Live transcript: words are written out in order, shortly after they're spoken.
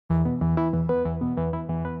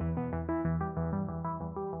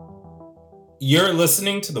You're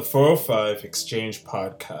listening to the 405 Exchange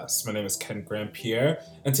podcast. My name is Ken Grand-Pierre,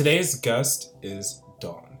 and today's guest is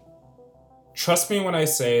Dawn. Trust me when I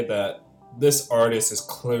say that this artist is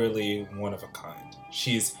clearly one of a kind.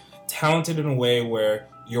 She's talented in a way where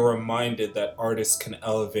you're reminded that artists can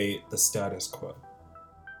elevate the status quo.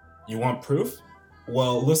 You want proof?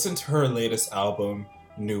 Well, listen to her latest album,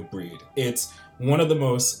 New Breed. It's one of the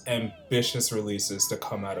most ambitious releases to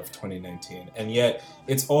come out of 2019, and yet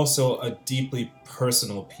it's also a deeply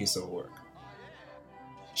personal piece of work.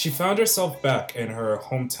 She found herself back in her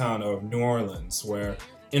hometown of New Orleans, where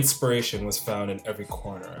inspiration was found in every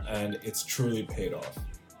corner, and it's truly paid off.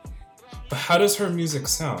 But how does her music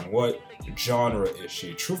sound? What genre is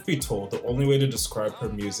she? Truth be told, the only way to describe her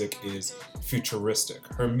music is futuristic.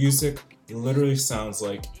 Her music literally sounds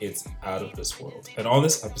like it's out of this world. And on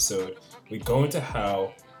this episode, we go into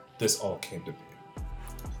how this all came to be.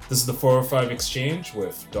 This is the 405 Exchange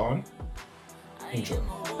with Dawn. Enjoy.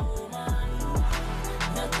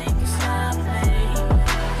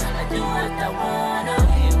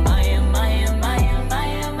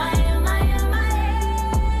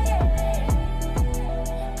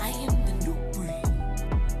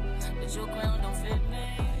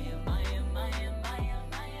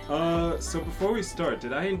 So before we start,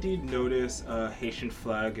 did I indeed notice a Haitian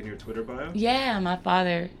flag in your Twitter bio? Yeah, my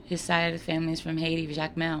father, his side of the family is from Haiti,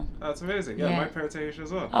 Jacques Mel. Oh, that's amazing. Yeah, my parents are Haitian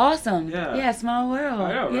as well. Awesome. Yeah. Yeah, small world.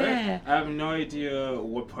 I know, right? Yeah. I have no idea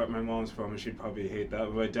what part my mom's from, and she'd probably hate that.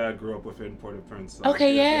 But my dad grew up within Port-au-Prince. So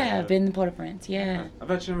Okay, yeah. I've been to Port-au-Prince, yeah.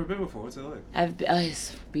 I've actually never been before. What's it like?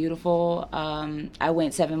 It's beautiful. I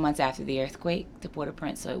went 7 months after the earthquake to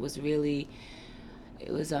Port-au-Prince, so it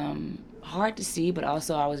was hard to see, but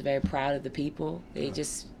also I was very proud of the people. They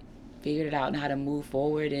just figured it out and how to move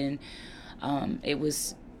forward, and it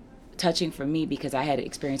was touching for me because I had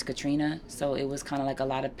experienced Katrina, so it was kind of like a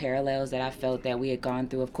lot of parallels that I felt that we had gone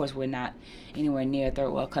through. Of course, we're not anywhere near a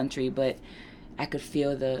third world country, but I could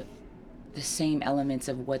feel the same elements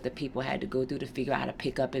of what the people had to go through to figure out how to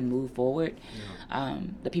pick up and move forward. Yeah.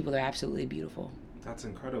 The people are absolutely beautiful. That's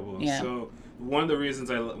incredible. Yeah. So one of the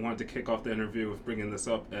reasons I wanted to kick off the interview with bringing this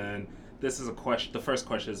up, and this is a question, the first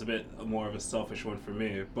question is a bit more of a selfish one for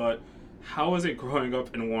me, but how was it growing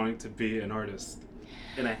up and wanting to be an artist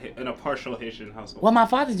in a partial Haitian household? Well, my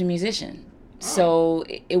father's a musician, so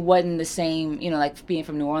it wasn't the same, like being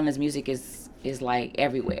from New Orleans, music is like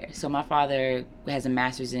everywhere. So my father has a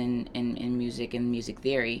master's in music and music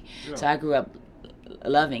theory, so I grew up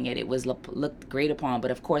loving it. It was looked great upon,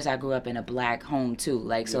 but of course I grew up in a black home too.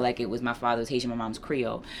 So it was my father's Haitian, my mom's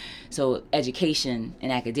Creole. So education and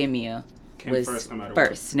academia was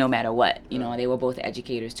first, no matter what. They were both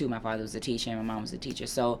educators too. My father was a teacher and my mom was a teacher.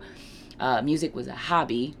 So music was a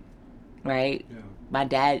hobby, right? Yeah. My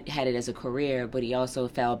dad had it as a career, but he also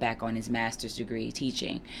fell back on his master's degree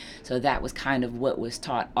teaching. So that was kind of what was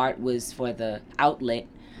taught. Art was for the outlet,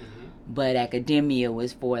 but academia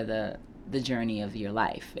was for the journey of your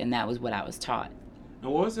life, and that was what I was taught.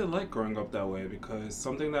 And what was it like growing up that way? Because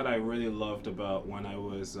something that I really loved about when I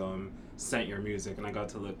was sent your music and I got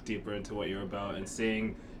to look deeper into what you're about and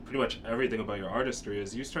seeing pretty much everything about your artistry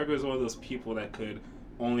is you strike me as one of those people that could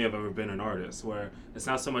only have ever been an artist, where it's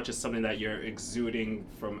not so much as something that you're exuding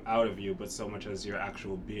from out of you, but so much as your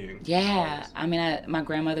actual being. Yeah, I mean, my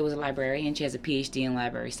grandmother was a librarian. She has a PhD in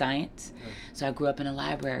library science. Yeah. So I grew up in a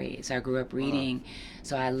library. So I grew up reading.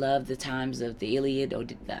 So I loved the times of the Iliad or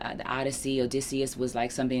the Odyssey. Odysseus was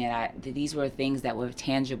like something that these were things that were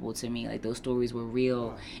tangible to me. Like those stories were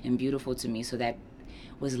real and beautiful to me. So that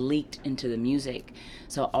was leaked into the music.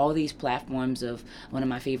 So all these platforms of one of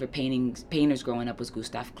my favorite painters growing up was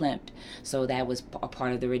Gustav Klimt. So that was a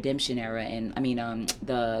part of the Redemption era, and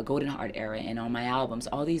the Golden Heart era, and on my albums,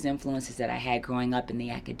 all these influences that I had growing up in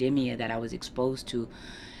the academia that I was exposed to.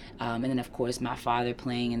 And then, of course, my father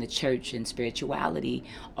playing in the church and spirituality,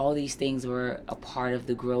 all these things were a part of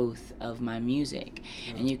the growth of my music.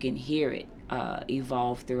 Mm-hmm. And you can hear it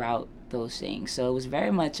evolve throughout those things. So it was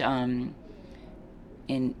very much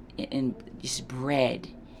in just bred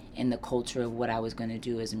in the culture of what I was going to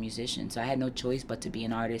do as a musician. So I had no choice but to be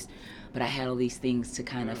an artist, but I had all these things to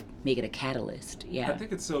kind of make it a catalyst. Yeah. I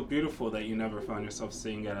think it's so beautiful that you never found yourself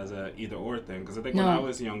seeing it as a either or thing, because I think when I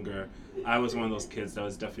was younger, I was one of those kids that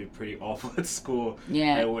was definitely pretty awful at school.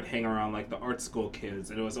 Yeah. I would hang around like the art school kids,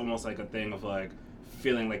 and it was almost like a thing of like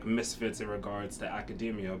feeling like misfits in regards to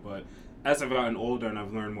academia. But as I've gotten older and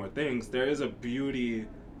I've learned more things, there is a beauty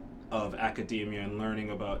of academia and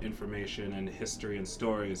learning about information and history and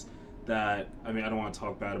stories that, I mean, I don't want to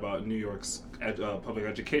talk bad about New York's public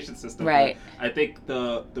education system, Right. but I think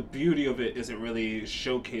the beauty of it isn't really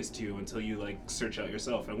showcased to you until you like search out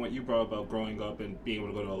yourself. And what you brought about growing up and being able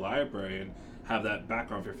to go to a library and have that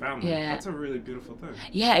background of your family, Yeah. that's a really beautiful thing.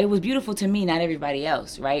 Yeah, it was beautiful to me, not everybody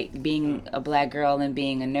else, right? Being a black girl and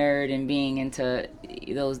being a nerd and being into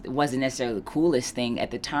those wasn't necessarily the coolest thing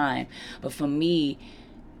at the time. But for me,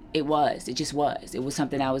 it just was. It was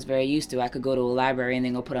something I was very used to. I could go to a library and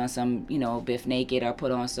then go put on some, Biff Naked, or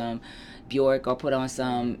put on some Bjork, or put on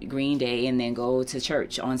some Green Day, and then go to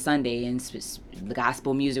church on Sunday and the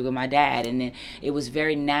gospel music with my dad. And then it was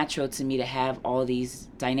very natural to me to have all these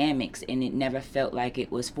dynamics, and it never felt like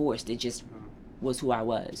it was forced. It just was who I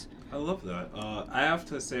was. I love that. I have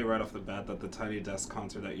to say right off the bat that the Tiny Desk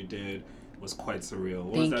concert that you did was quite surreal.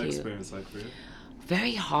 What was that experience like for you?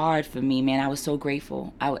 Very hard for me, man. I was so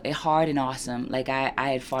grateful. Hard and awesome. Like I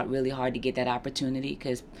had fought really hard to get that opportunity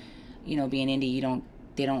because, being indie,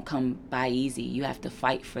 they don't come by easy. You have to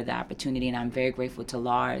fight for the opportunity, and I'm very grateful to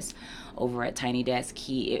Lars over at Tiny Desk.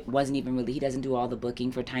 He doesn't do all the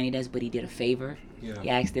booking for Tiny Desk, but he did a favor. Yeah. He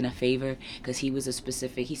asked in a favor because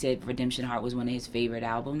he said Redemption Heart was one of his favorite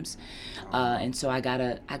albums, and so I got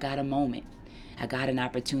a moment. I got an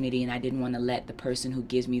opportunity, and I didn't want to let the person who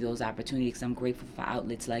gives me those opportunities, because I'm grateful for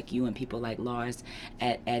outlets like you and people like Lars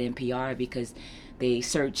at NPR, because they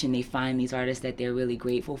search and they find these artists that they're really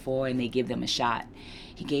grateful for, and they give them a shot.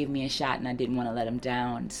 He gave me a shot, and I didn't want to let him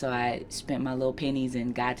down. So I spent my little pennies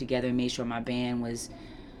and got together and made sure my band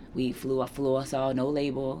I flew us all, no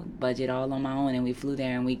label, budget all on my own, and we flew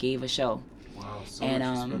there and we gave a show. Wow, so much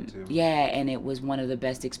respect to you. Yeah, and it was one of the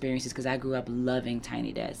best experiences because I grew up loving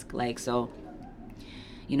Tiny Desk.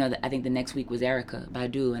 I think the next week was Erykah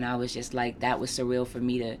Badu, and I was just like, that was surreal for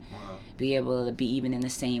me to be able to be even in the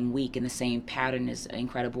same week, in the same pattern as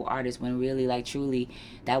incredible artists, when really, like, truly,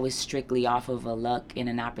 that was strictly off of a luck and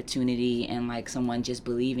an opportunity and, like, someone just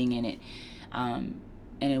believing in it. And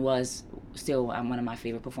it was still one of my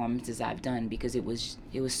favorite performances I've done because it was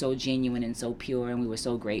so genuine and so pure, and we were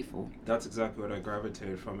so grateful. That's exactly what I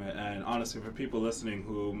gravitated from it. And honestly, for people listening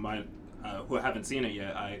who haven't seen it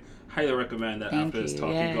yet, I highly recommend that after this talk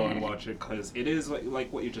you go and watch it, because it is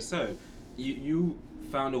like what you just said. You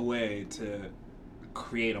found a way to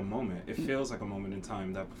create a moment. It feels like a moment in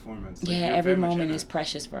time, that performance. Like, every moment is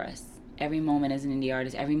precious for us. Every moment as an indie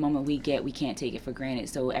artist, every moment we can't take it for granted.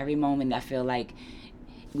 So every moment, I feel like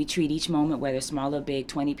we treat each moment, whether small or big,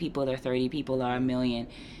 20 people or 30 people or a million,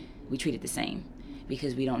 we treat it the same.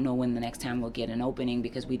 Because we don't know when the next time we'll get an opening,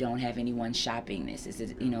 because we don't have anyone shopping this.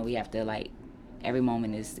 We have to, every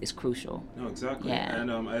moment is crucial. No, exactly. Yeah. And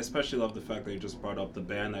I especially love the fact that you just brought up the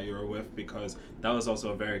band that you were with, because that was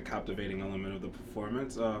also a very captivating element of the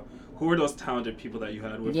performance. Who were those talented people that you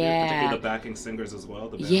had with you, particularly the backing singers as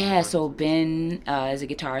well? So Ben is a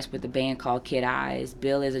guitarist with a band called Kid Eyes.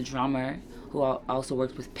 Bill is a drummer who also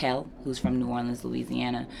works with Pell, who's from New Orleans,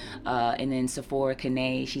 Louisiana. And then Sephora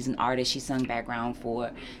Kane, she's an artist. She sung background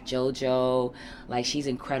for JoJo. She's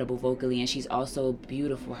incredible vocally, and she's also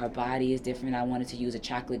beautiful. Her body is different. I wanted to use a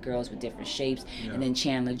chocolate girls with different shapes. Yeah. And then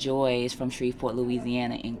Chandler Joy is from Shreveport,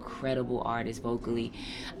 Louisiana. Incredible artist vocally.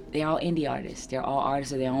 They're all indie artists. They're all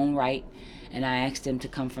artists of their own right. And I asked them to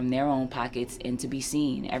come from their own pockets and to be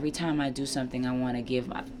seen. Every time I do something, I want to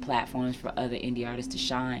give platforms for other indie artists to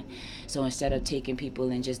shine. So instead of taking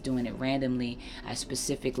people and just doing it randomly, I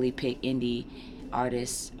specifically pick indie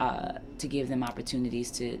artists to give them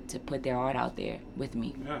opportunities to put their art out there with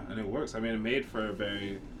me. Yeah, and it works. I mean,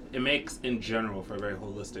 it makes in general for a very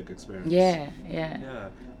holistic experience. Yeah.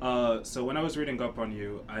 So when I was reading up on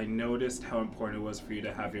you, I noticed how important it was for you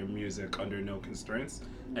to have your music under no constraints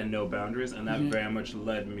and no boundaries, and that very much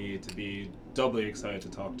led me to be doubly excited to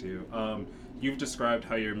talk to you. You've described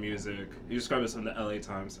how you described this in the LA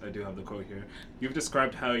Times, I do have the quote here. You've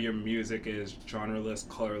described how your music is genreless,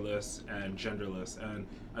 colorless, and genderless, and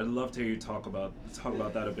I'd love to hear you talk about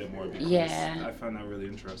that a bit more, because I found that really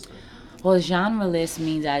interesting. Well, genreless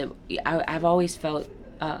means I've always felt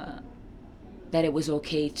that it was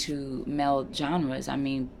okay to meld genres. I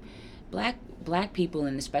mean, black people,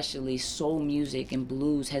 and especially soul music and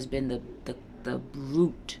blues, has been the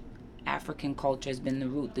root. African culture has been the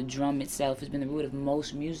root. The drum itself has been the root of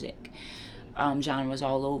most music genres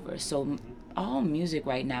all over. So all music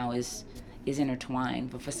right now is intertwined,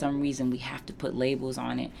 but for some reason we have to put labels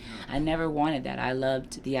on it. I never wanted that. I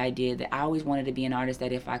loved the idea that I always wanted to be an artist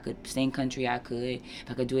that if I could sing country, I could. If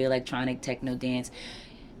I could do electronic, techno, dance.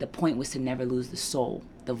 The point was to never lose the soul,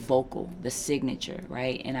 the vocal, the signature,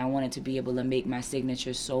 right? And I wanted to be able to make my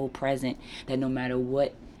signature so present that no matter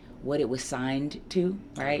what it was signed to,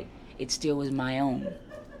 right, it still was my own.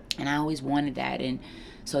 And I always wanted that. And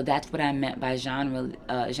so that's what I meant by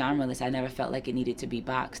genreless. I never felt like it needed to be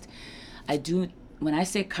boxed. When I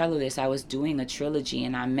say colorless, I was doing a trilogy,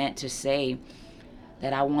 and I meant to say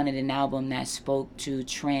that I wanted an album that spoke to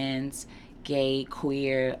trans, gay,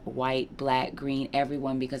 queer, white, black, green,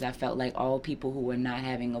 everyone, because I felt like all people who were not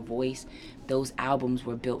having a voice, those albums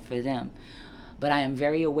were built for them. But I am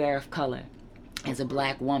very aware of color as a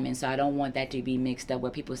black woman, so I don't want that to be mixed up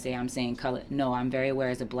where people say I'm saying color. No, I'm very aware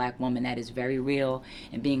as a black woman. That is very real,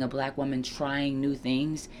 and being a black woman trying new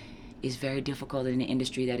things is very difficult in an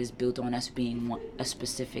industry that is built on us being a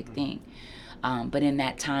specific thing. But in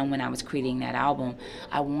that time when I was creating that album,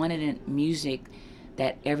 I wanted a music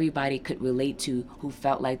that everybody could relate to who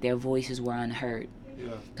felt like their voices were unheard.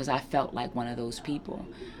 Because I felt like one of those people.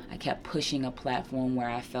 I kept pushing a platform where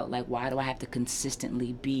I felt like, why do I have to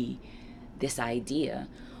consistently be this idea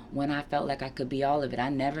when I felt like I could be all of it? I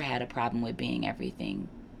never had a problem with being everything,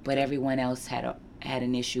 but everyone else had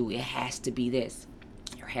an issue. It has to be this.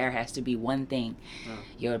 Your hair has to be one thing.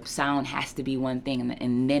 Your sound has to be one thing,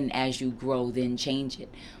 and then as you grow, then change it.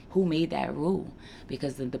 Who made that rule?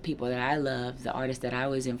 Because the people that I love, the artists that I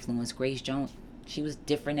always influenced, Grace Jones, she was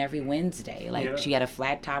different every Wednesday. She had a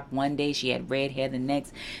flat top one day, she had red hair the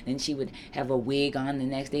next, then she would have a wig on the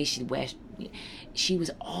next day. She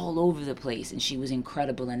was all over the place, and she was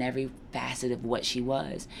incredible in every facet of what she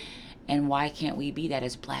was. And why can't we be that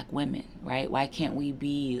as black women, right? Why can't we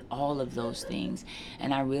be all of those things?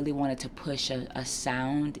 And I really wanted to push a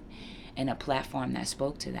sound and a platform that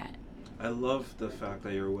spoke to that. I love the fact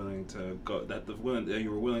that you're willing to go, that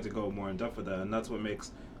you were willing to go more in depth with that, and that's what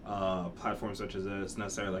makes platforms such as this,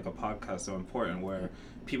 necessarily like a podcast, so important, where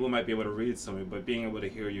people might be able to read something, but being able to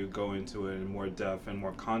hear you go into it in more depth and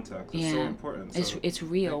more context is so important. So it's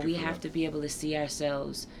real. We have to be able to see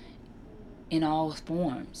ourselves in all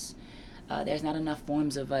forms. There's not enough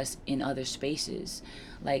forms of us in other spaces.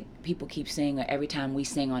 Like people keep saying every time we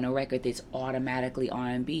sing on a record, it's automatically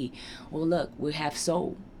R&B. Well, look, we have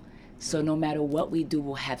soul. So no matter what we do,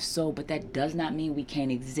 we'll have soul, but that does not mean we can't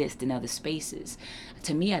exist in other spaces.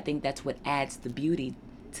 To me, I think that's what adds the beauty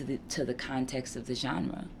to the context of the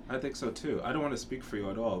genre. I think so too. I don't want to speak for you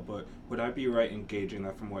at all, but would I be right in gauging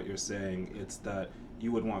that from what you're saying, it's that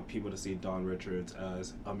you would want people to see Dawn Richards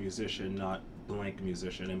as a musician, not blank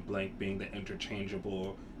musician, and blank being the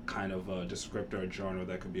interchangeable kind of descriptor or genre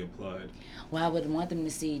that could be applied? Well, I would want them to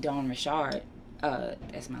see Dawn Richard.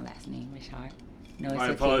 That's my last name, Richard. No, it's my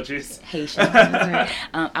apologies. Haitian.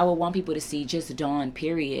 I would want people to see just Dawn,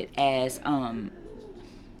 period, as an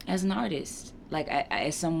artist, like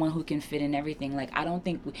as someone who can fit in everything. Like I don't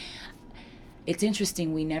think it's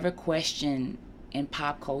interesting. We never question in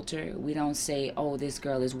pop culture. We don't say, "Oh, this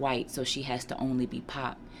girl is white, so she has to only be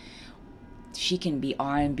pop." She can be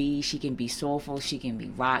R&B, she can be soulful, she can be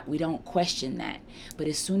rock. We don't question that. But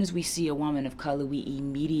as soon as we see a woman of color, we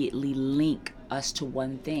immediately link us to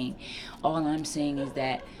one thing. All I'm saying is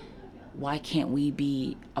that why can't we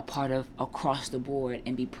be a part of across the board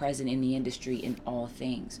and be present in the industry in all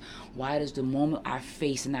things? Why does the moment our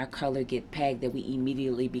face and our color get pegged that we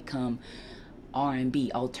immediately become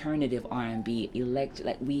R&B, alternative R&B,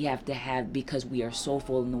 like we have to have because we are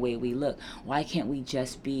soulful in the way we look? Why can't we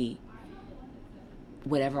just be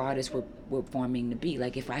whatever artists we're forming to be?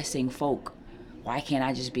 Like if I sing folk, why can't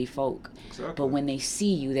I just be folk? Exactly. But when they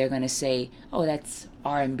see you, they're going to say, oh, that's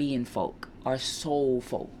R&B and folk or soul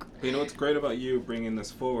folk. But you know what's great about you bringing this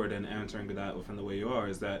forward and answering that from the way you are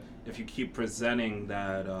is that if you keep presenting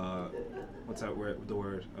that, what's that word? The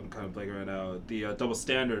word I'm kind of blanking right now. The double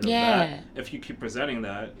standard of that. If you keep presenting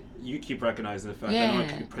that, you keep recognizing the fact that no one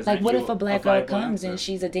can present. Like what if a black girl comes and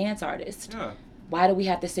she's a dance artist? Yeah. Why do we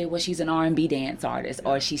have to say, well, she's an R&B dance artist,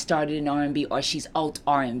 or she started in R&B, or she's alt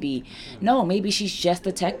R&B? No, maybe she's just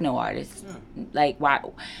a techno artist. Like why?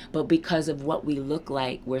 But because of what we look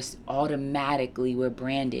like, we're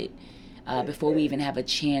branded before we even have a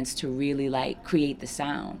chance to really like create the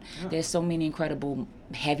sound. There's so many incredible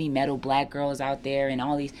heavy metal black girls out there, and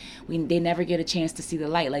all these. They never get a chance to see the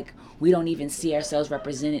light. Like we don't even see ourselves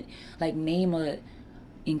represented. Like name a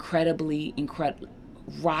incredibly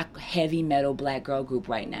rock heavy metal black girl group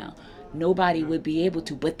right now. Nobody would be able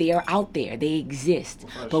to, but they are out there. They exist.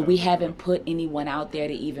 But we haven't put anyone out there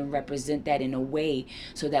to even represent that in a way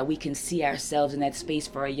so that we can see ourselves in that space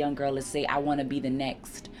for a young girl to say, I want to be the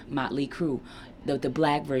next Motley Crue, the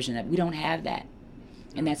black version of it. We don't have that.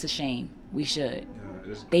 And that's a shame. We should.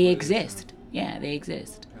 They exist. Yeah, they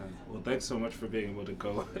exist. Well, thanks so much for being able to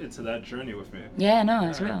go into that journey with me. Yeah, no,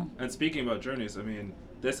 it's real. And speaking about journeys, I mean,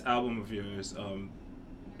 this album of yours,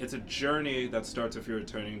 it's a journey that starts if you're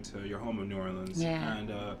returning to your home of New Orleans. Yeah.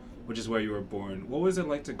 And which is where you were born. What was it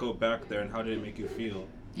like to go back there, and how did it make you feel?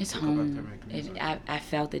 It's to go back there home. and make music? I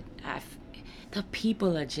felt it. The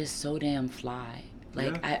people are just so damn fly.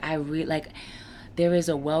 Like Yeah. I really like. There is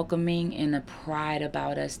a welcoming and a pride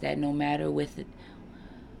about us that no matter what,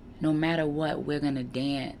 we're gonna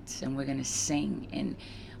dance and we're gonna sing, and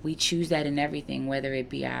we choose that in everything, whether it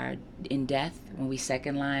be in death when we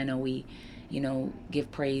second line, or we, give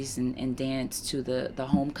praise and dance to the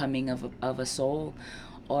homecoming of a soul,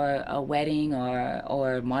 or a wedding,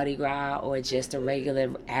 or Mardi Gras, or just a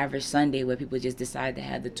regular average Sunday where people just decide to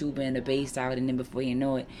have the tuba and the bass out, and then before you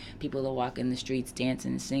know it, people are walking the streets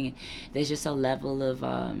dancing and singing. There's just a level of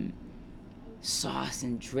sauce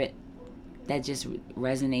and drip that just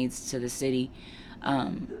resonates to the city,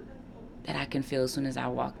 that I can feel as soon as I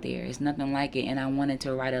walk there. It's nothing like it, and I wanted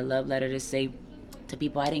to write a love letter to say to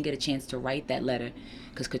people I didn't get a chance to write that letter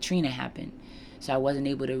because Katrina happened, so I wasn't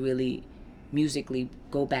able to really musically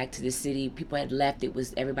go back to the city. People had left.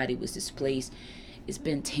 Everybody was displaced. It's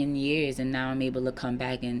been 10 years, and now I'm able to come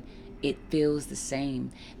back, and it feels the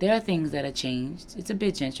same. There are things that have changed. It's a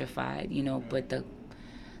bit gentrified, but the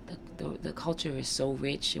culture is so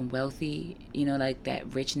rich and wealthy, like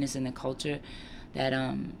that richness in the culture that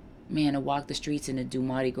man, to walk the streets and to do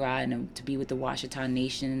Mardi Gras and to be with the Washita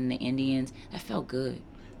Nation and the Indians, that felt good.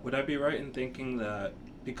 Would I be right in thinking that,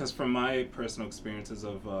 because from my personal experiences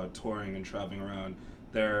of touring and traveling around,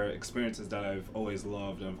 there are experiences that I've always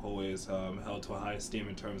loved and I've always held to a high esteem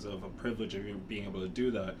in terms of a privilege of being able to do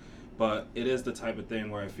that. But it is the type of thing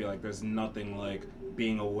where I feel like there's nothing like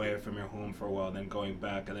being away from your home for a while, then going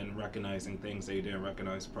back and then recognizing things that you didn't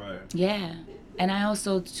recognize prior. Yeah. And I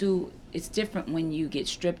also, too, it's different when you get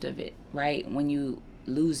stripped of it, right? When you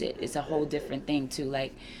lose it, it's a whole different thing, too.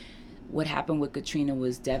 Like, what happened with Katrina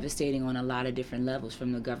was devastating on a lot of different levels,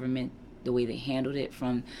 from the government, the way they handled it,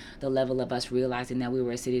 from the level of us realizing that we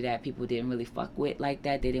were a city that people didn't really fuck with like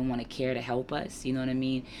that. They didn't want to care to help us, you know what I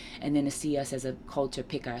mean? And then to see us as a culture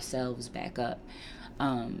pick ourselves back up.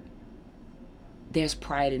 There's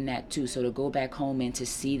pride in that too. So to go back home and to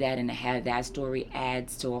see that and to have that story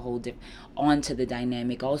adds to a whole different, onto the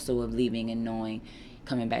dynamic also of leaving and knowing,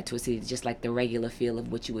 coming back to a city, just like the regular feel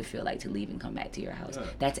of what you would feel like to leave and come back to your house. Yeah.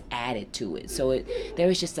 That's added to it. So there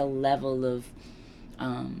was just a level of,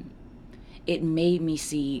 it made me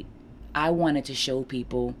see, I wanted to show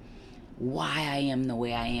people why I am the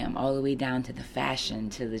way I am, all the way down to the fashion,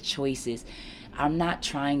 to the choices. I'm not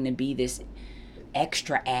trying to be this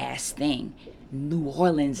extra ass thing. New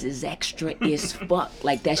Orleans is extra as fuck.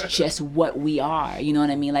 Like, that's just what we are. You know what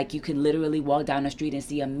I mean? Like, you can literally walk down the street and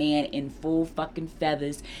see a man in full fucking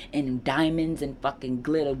feathers and diamonds and fucking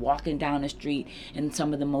glitter walking down the street in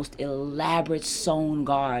some of the most elaborate sewn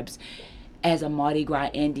garbs as a Mardi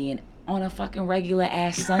Gras Indian on a fucking regular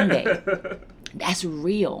ass Sunday. That's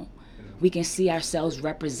real. We can see ourselves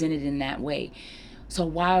represented in that way. So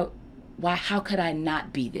how could I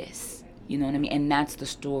not be this? You know what I mean? And that's the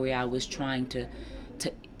story I was trying to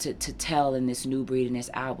tell in this New Breed, in this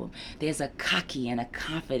album. There's a cocky and a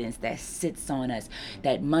confidence that sits on us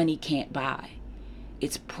that money can't buy.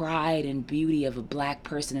 It's pride and beauty of a black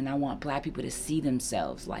person, and I want black people to see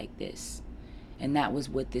themselves like this. And that was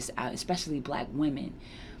what this, especially black women.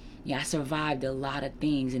 Yeah, I survived a lot of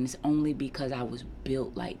things, and it's only because I was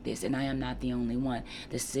built like this, and I am not the only one.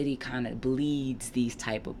 The city kind of bleeds these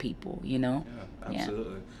type of people, you know? Yeah,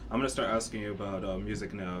 absolutely. Yeah. I'm going to start asking you about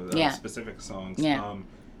music now, specific songs. Yeah.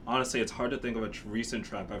 Honestly, it's hard to think of a recent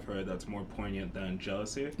track I've heard that's more poignant than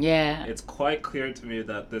Jealousy. Yeah. It's quite clear to me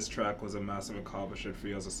that this track was a massive accomplishment for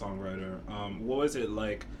you as a songwriter. What was it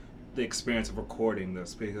like, the experience of recording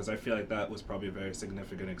this? Because I feel like that was probably a very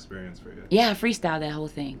significant experience for you. Yeah, I freestyled that whole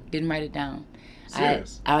thing. Didn't write it down.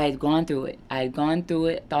 Serious? I had gone through it.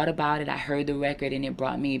 Thought about it. I heard the record, and it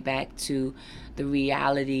brought me back to the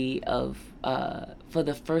reality of, for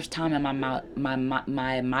the first time in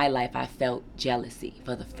my life, I felt jealousy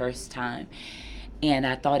for the first time. And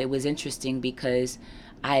I thought it was interesting because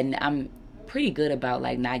I'm pretty good about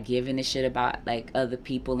like not giving a shit about like other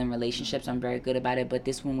people and relationships. I'm very good about it, but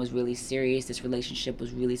this one was really serious. This relationship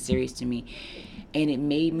was really serious to me, and it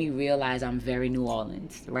made me realize I'm very New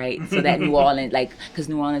Orleans, right? So that New Orleans, like, because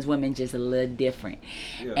New Orleans women just a little different.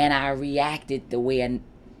 Yeah. And I reacted the way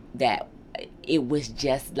that it was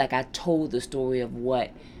just like I told the story of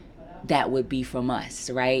what that would be from us,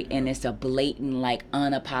 right? And it's a blatant, like,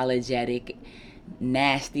 unapologetic,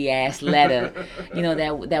 nasty ass letter, you know,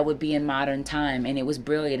 that would be in modern time. And it was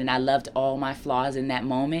brilliant, and I loved all my flaws in that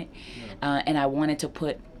moment. And I wanted to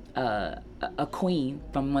put a queen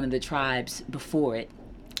from one of the tribes before it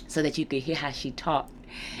so that you could hear how she talked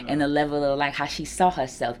and the level of like how she saw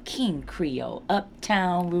herself, King Creole,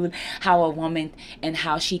 uptown rude, how a woman and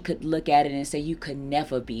how she could look at it and say, you could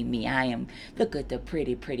never be me. I am, look at the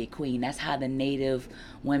pretty, pretty queen. That's how the native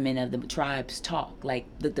women of the tribes talk. Like,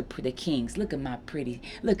 look the kings, look at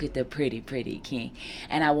the pretty, pretty king.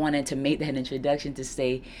 And I wanted to make that introduction to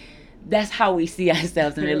say, that's how we see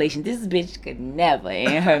ourselves in relation. This bitch could never,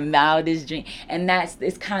 in her mildest dream. And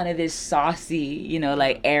it's kind of this saucy,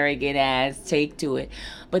 like arrogant ass take to it.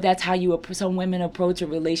 But that's how some women approach a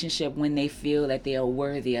relationship when they feel that they are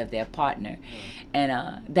worthy of their partner.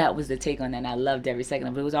 And that was the take on that. And I loved every second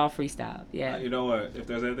of it. It was all freestyle. Yeah. You know what? If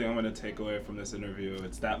there's anything I'm going to take away from this interview,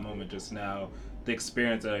 it's that moment just now. The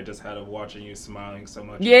experience that I just had of watching you smiling so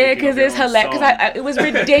much. Yeah, because it's hilarious. Because it was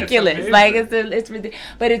ridiculous. It's like it's ridiculous,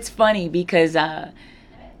 but it's funny because I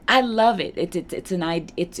love it.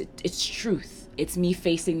 It's truth. It's me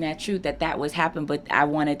facing that truth that was happened. But I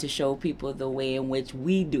wanted to show people the way in which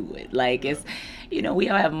we do it. Like it's, we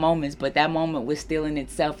all have moments, but that moment was still in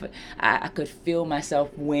itself. I could feel myself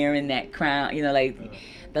wearing that crown.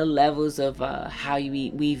 The levels of how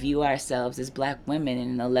we view ourselves as Black women,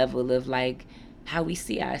 and the level of like how we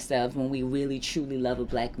see ourselves when we really truly love a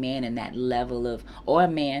Black man, and that level of, or a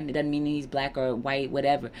man, it doesn't mean he's Black or white,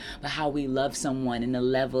 whatever, but how we love someone and the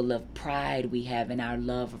level of pride we have in our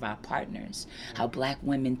love of our partners, how Black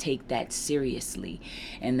women take that seriously,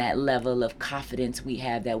 and that level of confidence we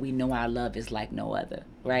have that we know our love is like no other,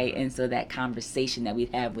 right? And so that conversation that we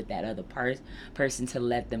have with that other person to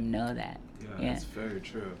let them know that. Yeah, that's very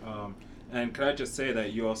true. And can I just say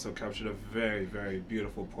that you also captured a very, very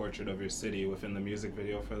beautiful portrait of your city within the music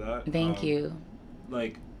video for that? Thank you.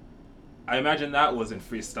 Like, I imagine that wasn't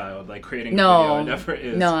freestyled, like creating a video. It never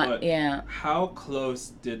is. But how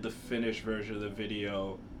close did the finished version of the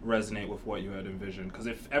video resonate with what you had envisioned? Because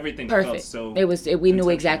if everything felt so we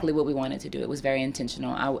knew exactly what we wanted to do. It was very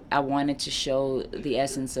intentional. I wanted to show the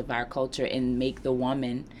essence of our culture and make the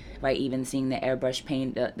woman, right, even seeing the airbrush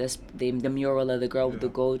paint, the mural of the girl with the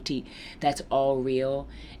gold teeth, that's all real.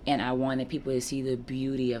 And I wanted people to see the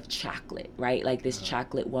beauty of chocolate, right, like this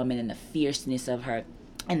chocolate woman and the fierceness of her,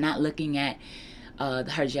 and not looking at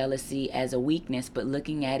her jealousy as a weakness, but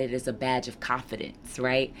looking at it as a badge of confidence,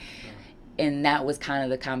 right? And that was kind of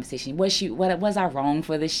the conversation. Was I wrong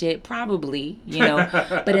for the shit? Probably,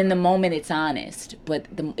 but in the moment it's honest. But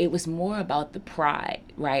it was more about the pride,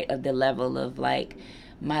 right, of the level of like,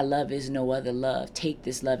 my love is no other love. Take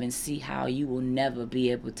this love and see how you will never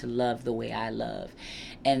be able to love the way I love.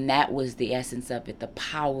 And that was the essence of it, the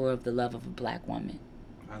power of the love of a Black woman.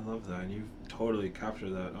 I love that, and you totally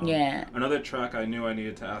captured that. Yeah. Another track I knew I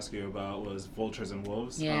needed to ask you about was Vultures and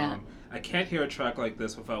Wolves. Yeah. I can't hear a track like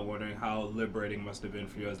this without wondering how liberating must have been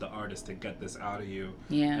for you as the artist to get this out of you.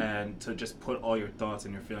 Yeah. And to just put all your thoughts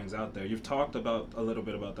and your feelings out there. You've talked a little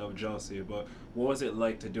bit about that with Jealousy, but what was it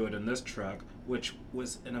like to do it in this track, which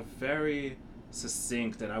was in a very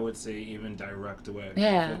succinct and I would say even direct way?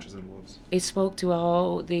 Yeah. Vultures and Wolves. It spoke to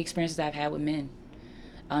all the experiences I've had with men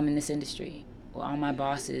in this industry. All my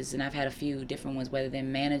bosses, and I've had a few different ones, whether they're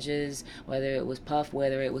managers, whether it was Puff,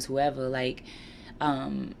 whether it was whoever, like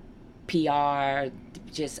PR,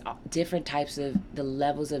 just different types of the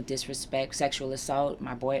levels of disrespect, sexual assault,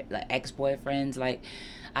 my ex-boyfriends, like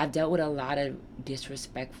I've dealt with a lot of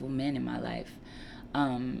disrespectful men in my life.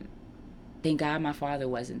 Thank God my father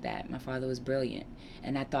wasn't that. My father was brilliant,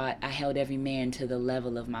 and I thought I held every man to the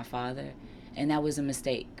level of my father, and that was a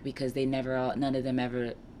mistake because none of them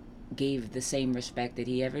ever gave the same respect that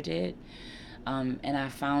he ever did. And I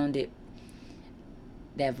found it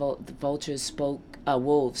that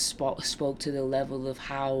wolves spoke to the level of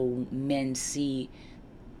how men see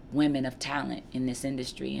women of talent in this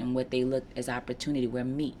industry and what they look as opportunity.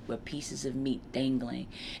 We're pieces of meat dangling,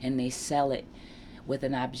 and they sell it with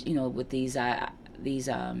with these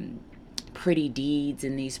pretty deeds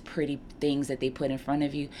and these pretty things that they put in front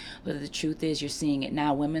of you. But the truth is, you're seeing it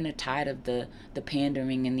now. Women are tired of the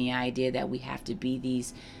pandering and the idea that we have to be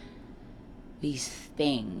these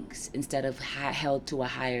things instead of held to a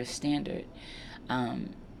higher standard.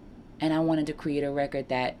 And I wanted to create a record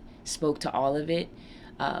that spoke to all of it.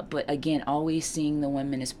 But again, always seeing the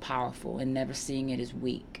women as powerful and never seeing it as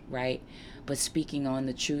weak, right? But speaking on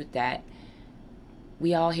the truth that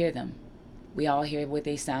we all hear them. We all hear what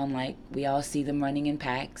they sound like. We all see them running in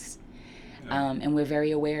packs. And we're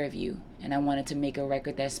very aware of you. And I wanted to make a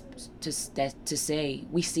record that's to say,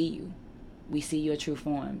 we see you. We see your true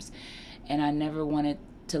forms. And I never wanted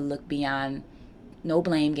to look beyond, no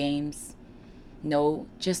blame games. No,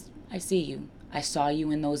 just, I see you. I saw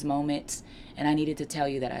you in those moments, and I needed to tell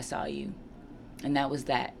you that I saw you. And that was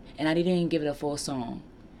that. And I didn't even give it a full song.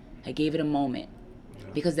 I gave it a moment.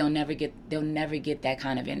 because they'll never get that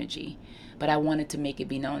kind of energy. But I wanted to make it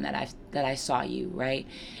be known that I saw you, right?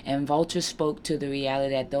 And Vulture spoke to the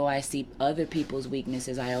reality that though I see other people's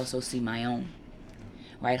weaknesses, I also see my own,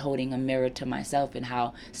 right? Holding a mirror to myself, and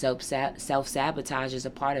how self-sabotage is a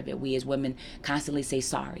part of it. We as women constantly say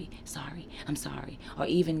sorry, I'm sorry. Or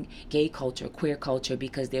even gay culture, queer culture,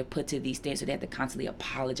 because they're put to these things, so they have to constantly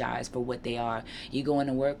apologize for what they are. You go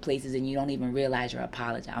into workplaces and you don't even realize you're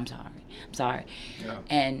apologizing. I'm sorry. Yeah.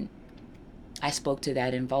 And I spoke to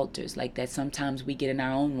that in Vultures, like that sometimes we get in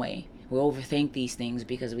our own way. We overthink these things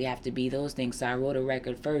because we have to be those things. So I wrote a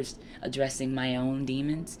record first addressing my own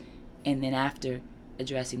demons, and then after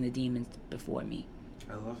addressing the demons before me.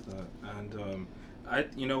 I love that. And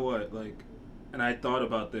you know what, like, and I thought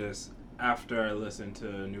about this after I listened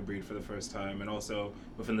to New Breed for the first time, and also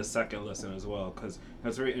within the second listen as well, because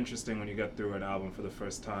it's very interesting when you get through an album for the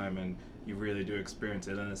first time and you really do experience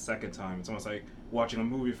it, and the second time it's almost like watching a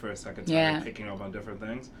movie for a second time and picking up on different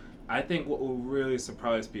things. I think what will really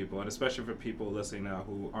surprise people, and especially for people listening now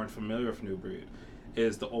who aren't familiar with New Breed,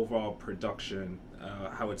 is the overall production,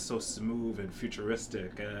 how it's so smooth and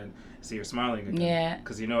futuristic. And see, you're smiling again,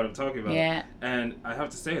 because you know what I'm talking about. Yeah. And I have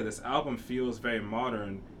to say, this album feels very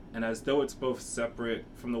modern, and as though it's both separate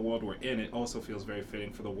from the world we're in, it also feels very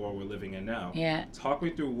fitting for the world we're living in now. Yeah. Talk me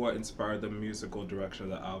through what inspired the musical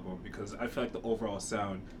direction of the album, because I feel like the overall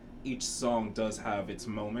sound, each song does have its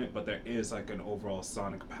moment, but there is like an overall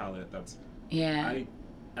sonic palette that's...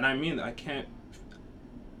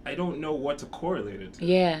 I don't know what to correlate it to.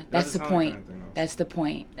 Yeah, that's the point. That's the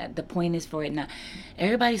point. The point is for it not...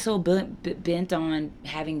 Everybody's so bent on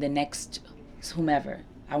having the next whomever.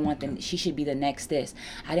 I want them... She should be the next this.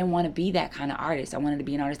 I didn't want to be that kind of artist. I wanted to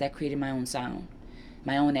be an artist that created my own sound,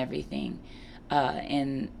 my own everything.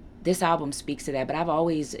 And this album speaks to that, but I've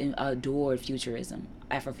always adored futurism,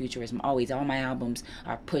 Afrofuturism, always. All my albums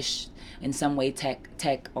are pushed in some way, tech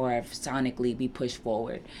or sonically, we push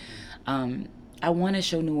forward. I want to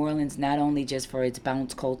show New Orleans not only just for its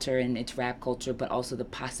bounce culture and its rap culture, but also the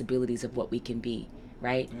possibilities of what we can be,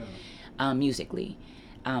 right? Yeah. Musically.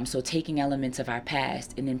 So taking elements of our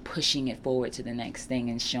past and then pushing it forward to the next thing,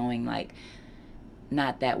 and showing like,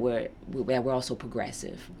 not that we're also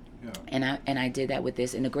progressive. Yeah. And I did that with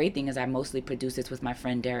this. And the great thing is I mostly produced this with my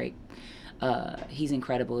friend Derek. He's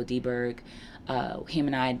incredible, D-Berg. Him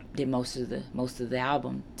and I did most of the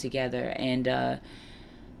album together, and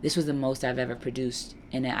this was the most I've ever produced.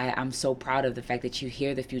 And I'm so proud of the fact that you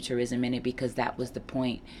hear the futurism in it, because that was the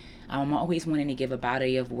point. I'm always wanting to give a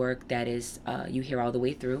body of work that is you hear all the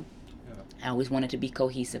way through. I always want it to be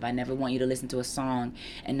cohesive. I never want you to listen to a song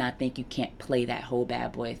and not think you can't play that whole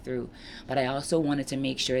bad boy through. But I also wanted to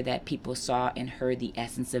make sure that people saw and heard the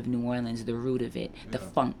essence of New Orleans, the root of it, the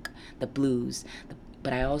funk, the blues.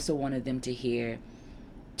 But I also wanted them to hear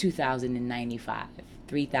 2095,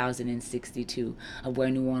 3062 of where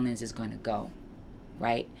New Orleans is going to go,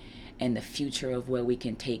 right? And the future of where we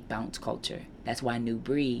can take bounce culture. That's why New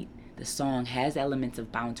Breed, the song, has elements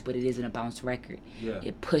of bounce, but it isn't a bounce record. Yeah.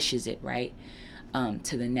 It pushes it, right,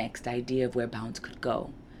 to the next idea of where bounce could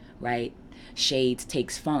go, right? Shades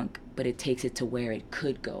takes funk, but it takes it to where it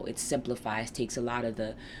could go. It simplifies, takes a lot of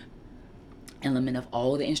the element of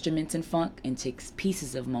all the instruments in funk and takes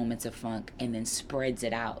pieces of moments of funk and then spreads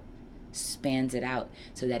it out, spans it out,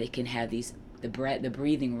 so that it can have the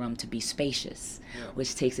breathing room to be spacious,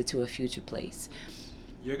 which takes it to a future place.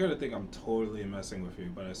 You're going to think I'm totally messing with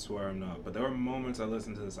you, but I swear I'm not. But there were moments I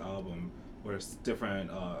listened to this album where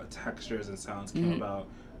different textures and sounds came about,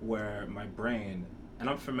 where my brain, and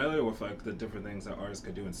I'm familiar with like the different things that artists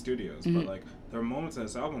could do in studios, but like there were moments in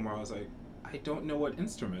this album where I was like, I don't know what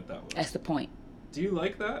instrument that was. That's the point. Do you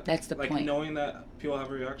like that? That's the point. Like knowing that people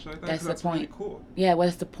have a reaction like that? That's the point. Really cool. Yeah, well,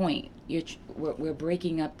 that's the point. We're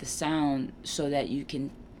breaking up the sound so that you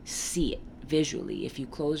can see it visually. If you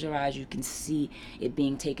close your eyes, you can see it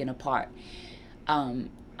being taken apart.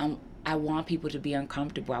 I want people to be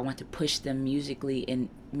uncomfortable. I want to push them musically,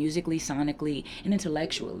 sonically, and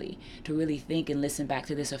intellectually, to really think and listen back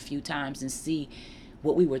to this a few times and see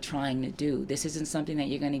what we were trying to do. This isn't something that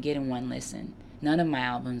you're going to get in one listen. None of my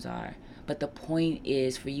albums are. But the point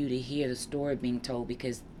is for you to hear the story being told,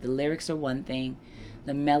 because the lyrics are one thing,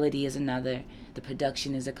 the melody is another, the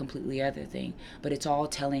production is a completely other thing. But it's all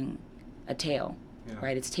telling a tale,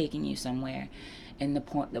 right? It's taking you somewhere. And the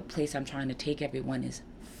place I'm trying to take everyone is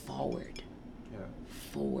forward.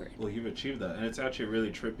 Forward. Well, you've achieved that. And it's actually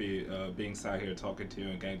really trippy being sat here talking to you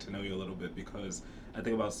and getting to know you a little bit, because I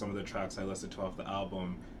think about some of the tracks I listened to off the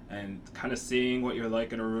album, and kind of seeing what you're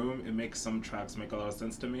like in a room, it makes some tracks make a lot of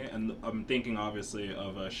sense to me. And I'm thinking obviously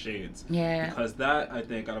of Shades, Yeah. because that, I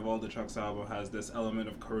think, out of all the tracks album, has this element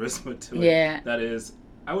of charisma to it. Yeah. That is,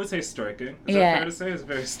 I would say, striking. Is Yeah. that fair to say? It's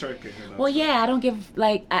very striking. Well, yeah, I don't give,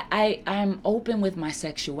 like, I'm open with my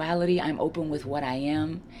sexuality. I'm open with what I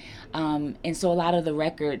am. And so a lot of the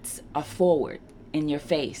records are forward in your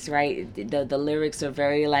face, right? The lyrics are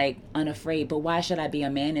very, like, unafraid. But why should I be a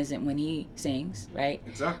man isn't when he sings, right?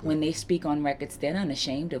 Exactly. When they speak on records, they're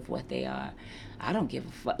unashamed of what they are. I don't give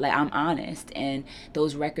a fuck. Like, I'm honest. And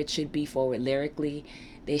those records should be forward lyrically.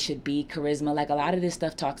 They should be charisma. Like, a lot of this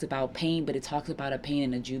stuff talks about pain, but it talks about a pain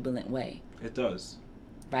in a jubilant way. It does.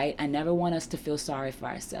 Right? I never want us to feel sorry for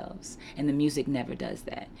ourselves. And the music never does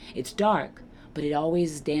that. It's dark, but it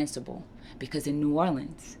always is danceable. Because in New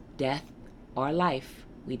Orleans, death or life,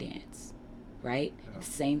 we dance. Right? Yeah. It's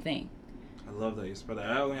the same thing. I love that you spread that.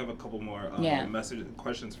 I only have a couple more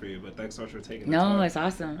questions for you, but thanks so much for taking the time. No, it's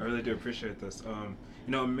awesome. I really do appreciate this.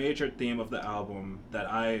 You know, a major theme of the album that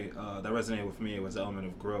that resonated with me was the element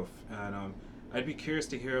of growth. And I'd be curious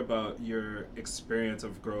to hear about your experience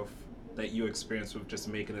of growth that you experienced with just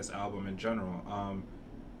making this album in general.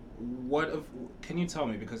 Can you tell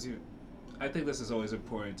me, because I think this is always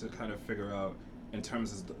important to kind of figure out in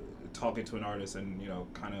terms of talking to an artist and, you know,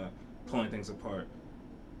 kind of pulling things apart.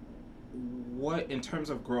 What, in terms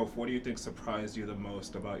of growth, what do you think surprised you the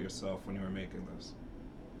most about yourself when you were making this?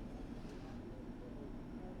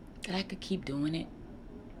 That I could keep doing it.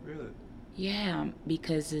 Really? Yeah,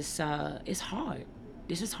 because it's hard.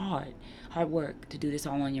 This is hard work to do this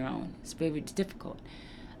all on your own. It's very difficult.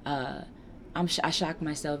 I shock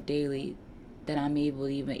myself daily that I'm able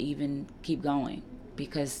to even keep going,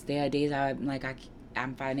 because there are days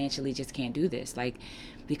I'm financially just can't do this, like,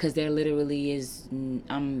 because there literally is,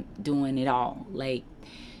 I'm doing it all, like,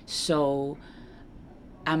 so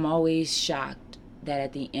I'm always shocked that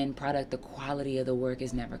at the end product, the quality of the work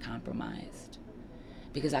is never compromised,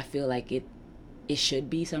 because I feel like it should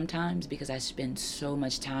be sometimes, because I spend so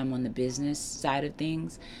much time on the business side of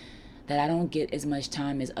things that I don't get as much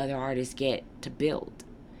time as other artists get to build.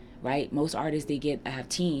 Right? Most artists, they have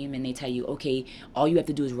team and they tell you, okay, all you have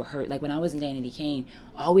to do is rehearse. Like when I was in Danny Kane,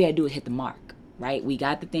 all we had to do is hit the mark, right? We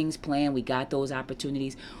got the things planned, we got those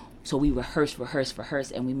opportunities. So we rehearse,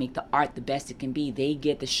 and we make the art the best it can be. They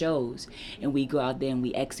get the shows and we go out there and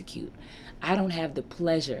we execute. I don't have the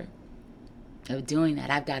pleasure of doing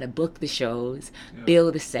that. I've got to book the shows,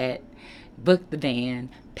 build the set, book the band,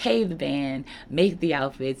 pay the band, make the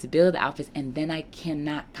outfits, build the outfits, and then I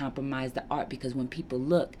cannot compromise the art, because when people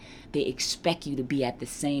look, they expect you to be at the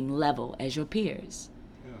same level as your peers.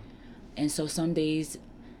 Yeah. And so some days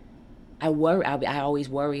I worry, I always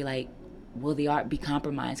worry, like, will the art be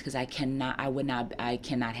compromised? Because I cannot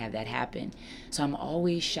have that happen. So I'm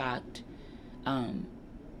always shocked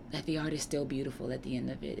that the art is still beautiful at the end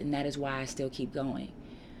of it. And that is why I still keep going,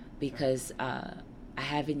 because I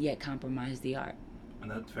haven't yet compromised the art. And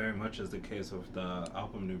that very much is the case with the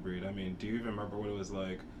album New Breed. I mean, do you even remember what it was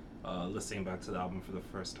like listening back to the album for the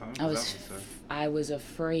first time? I was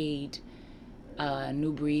afraid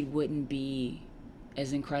New Breed wouldn't be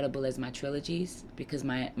as incredible as my trilogies, because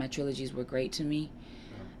my trilogies were great to me.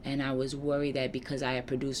 Yeah. And I was worried that because I had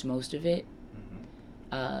produced most of it,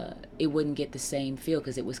 it wouldn't get the same feel,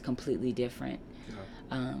 because it was completely different.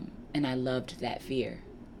 Yeah. And I loved that fear.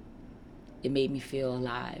 It made me feel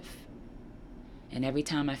alive. And every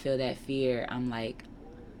time I feel that fear, I'm like,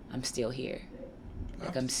 I'm still here.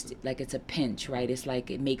 Like like it's a pinch, right? It's like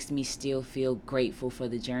it makes me still feel grateful for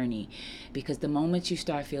the journey, because the moment you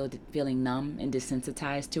start feeling numb and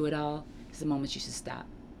desensitized to it all, it's the moment you should stop.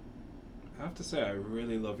 I have to say, I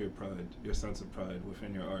really love your pride, your sense of pride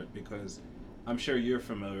within your art, because I'm sure you're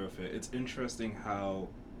familiar with it. It's interesting how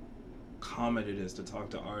common it is to talk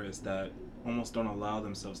to artists that almost don't allow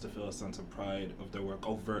themselves to feel a sense of pride of their work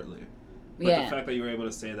overtly. But the fact that you were able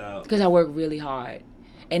to say that... Because I work really hard.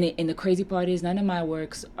 And the crazy part is, none of my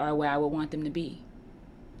works are where I would want them to be.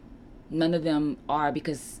 None of them are,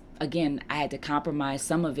 because, again, I had to compromise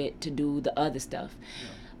some of it to do the other stuff. Yeah.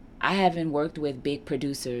 I haven't worked with big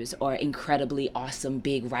producers or incredibly awesome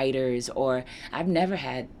big writers, or I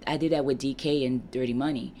did that with DK and Dirty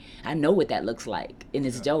Money. I know what that looks like, and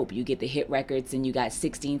it's dope. You get the hit records and you got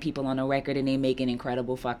 16 people on a record and they make an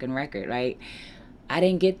incredible fucking record, right? I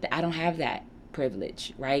don't have that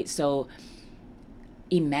privilege, right? So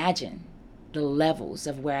imagine the levels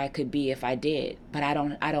of where I could be if I did, but I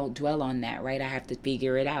don't dwell on that, right? I have to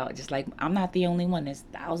figure it out. Just like I'm not the only one. There's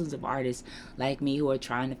thousands of artists like me who are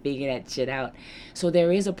trying to figure that shit out. So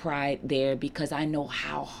there is a pride there, because I know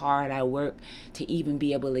how hard I work to even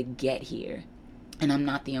be able to get here. And I'm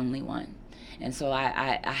not the only one. And so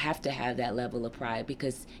I have to have that level of pride,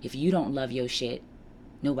 because if you don't love your shit,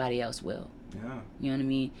 nobody else will. Yeah. You know what I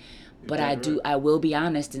mean? You're But I will be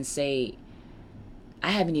honest and say,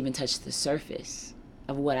 I haven't even touched the surface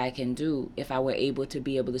of what I can do if I were able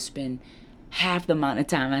to spend half the amount of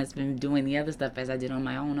time I spent doing the other stuff as I did on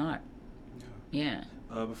my own art. Yeah.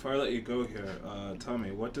 Before I let you go here, tell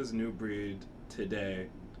me, what does New Breed today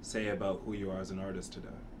say about who you are as an artist today?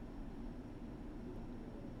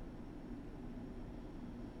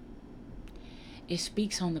 It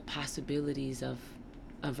speaks on the possibilities of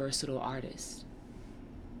a versatile artist.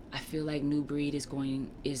 I feel like New Breed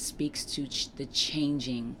speaks to the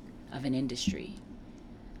changing of an industry.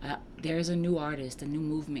 There's a new artist, a new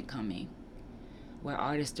movement coming, where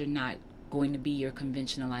artists are not going to be your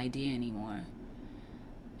conventional idea anymore.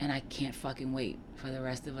 And I can't fucking wait for the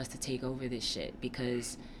rest of us to take over this shit,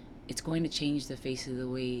 because it's going to change the face of the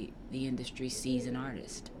way the industry sees an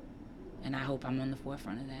artist. And I hope I'm on the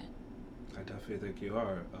forefront of that. I definitely think you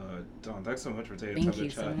are. Dawn, thanks so much for taking time to chat. Thank you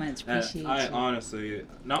so much. Appreciate I you. honestly,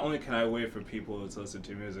 not only can I wait for people to listen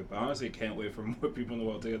to your music, but I honestly can't wait for more people in the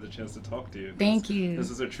world to get the chance to talk to you. Thank you.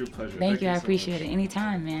 This is a true pleasure. Thank you. I so appreciate much. it.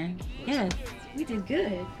 Anytime, man. Yes, we did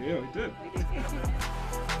good. Yeah, we did.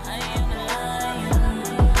 I am a lion.